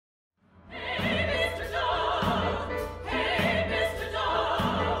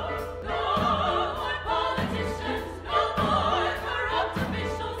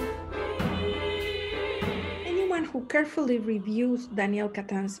carefully reviews Daniel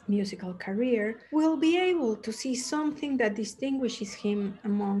Catán's musical career will be able to see something that distinguishes him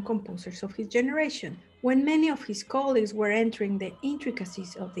among composers of his generation. When many of his colleagues were entering the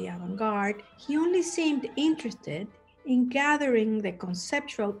intricacies of the avant-garde, he only seemed interested in gathering the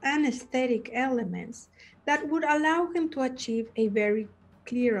conceptual and aesthetic elements that would allow him to achieve a very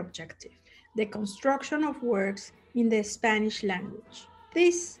clear objective: the construction of works in the Spanish language.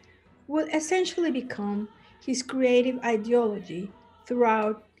 This would essentially become his creative ideology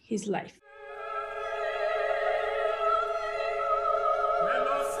throughout his life.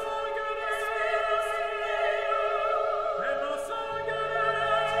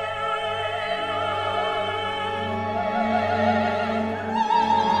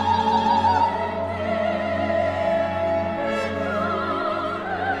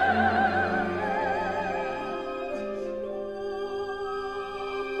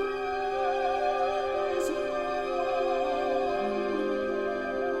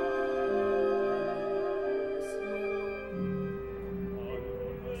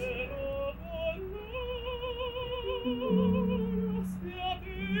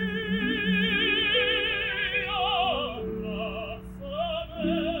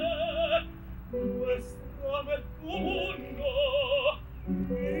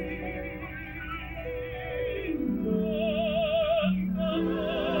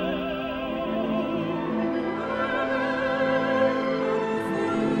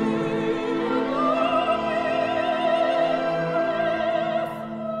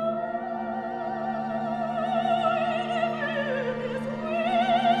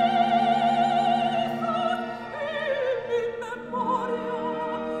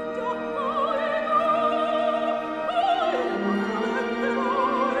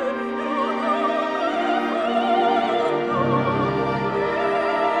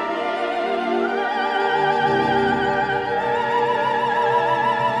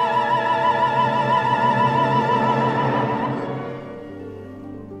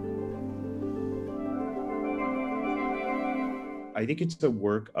 I think it's a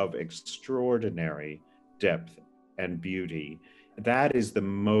work of extraordinary depth and beauty. That is the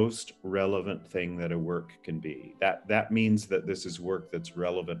most relevant thing that a work can be. That means that this is work that's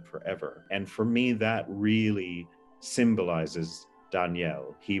relevant forever. And for me, that really symbolizes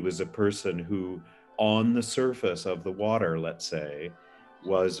Daniel. He was a person who, on the surface of the water, let's say,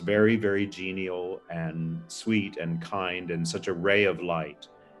 was very, very genial and sweet and kind and such a ray of light.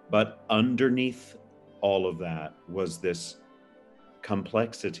 But underneath all of that was this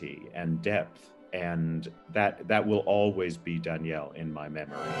complexity and depth, and that will always be Daniel in my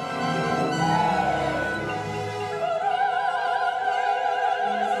memory.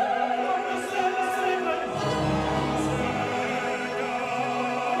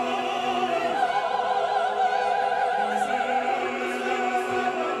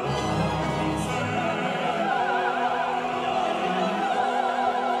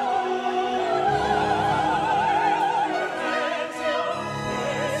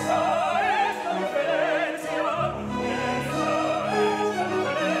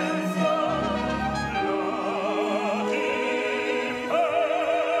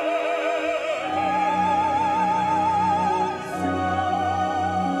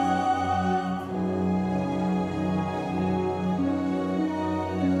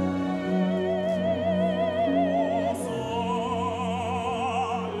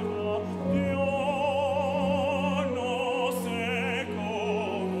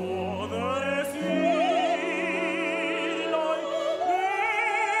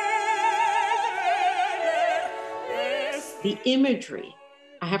 The imagery,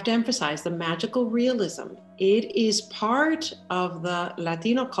 I have to emphasize the magical realism. It is part of the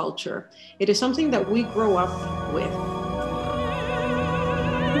Latino culture. It is something that we grow up with.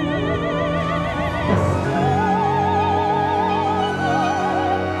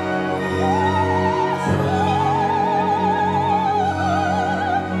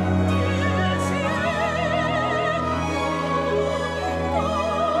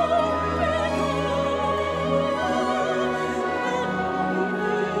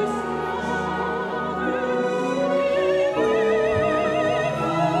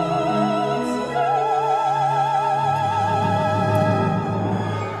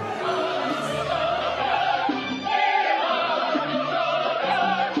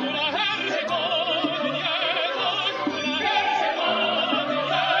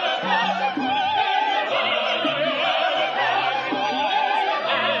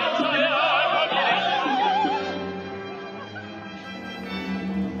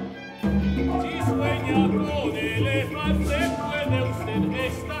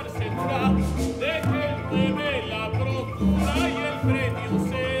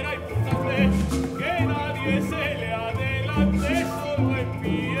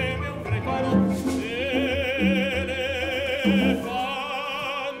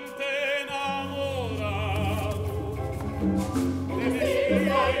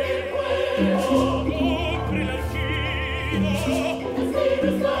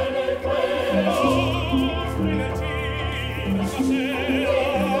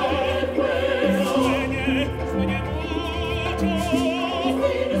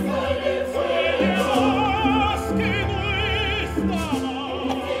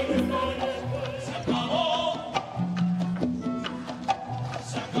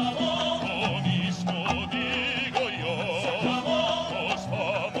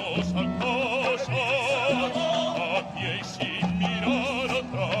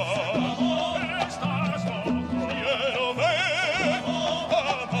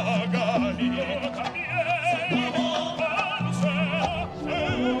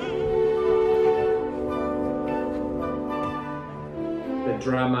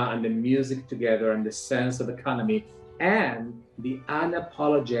 Drama and the music together and the sense of economy and the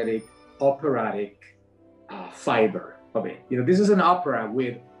unapologetic operatic fiber of it. You know, this is an opera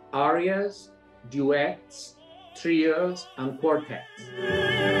with arias, duets, trios, and quartets.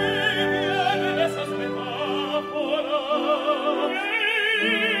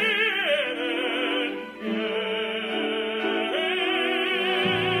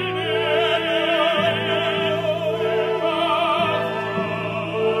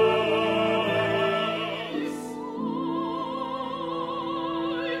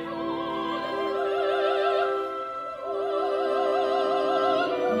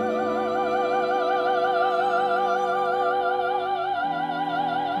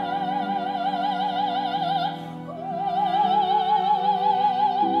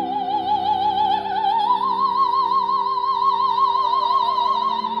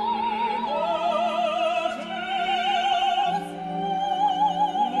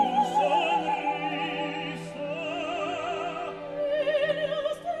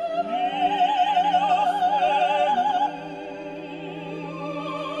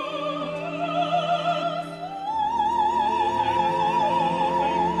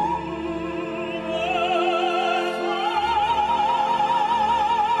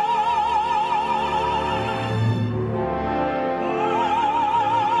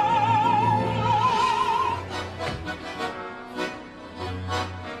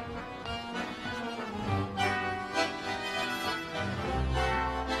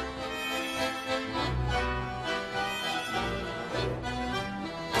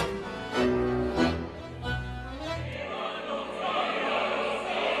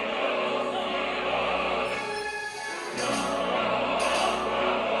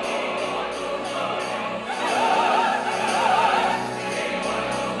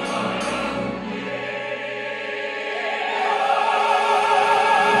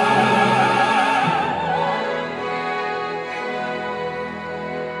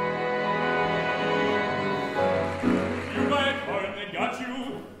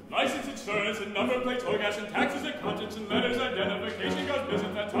 and number plates, oil, gas, and taxes, and contents, and letters, identification cards,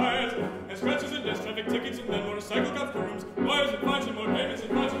 business and tires, and scratches, and desk traffic tickets, and then motorcycle cops, rooms, wires, and fines, and more payments,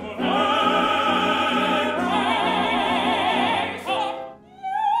 and fines, and more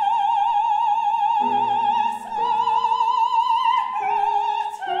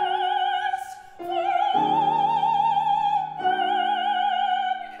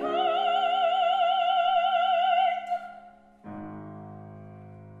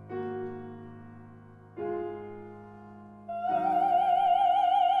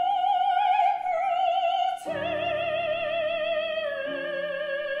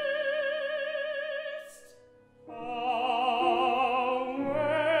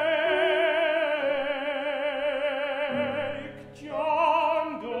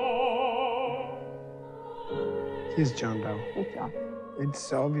He's John Doe. He's John.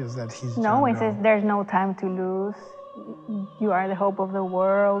 It's obvious that he's No, John it Doe. says there's no time to lose. You are the hope of the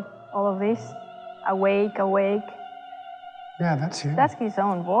world. All of this. Awake, awake. Yeah, that's him. That's his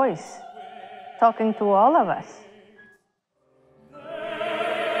own voice talking to all of us.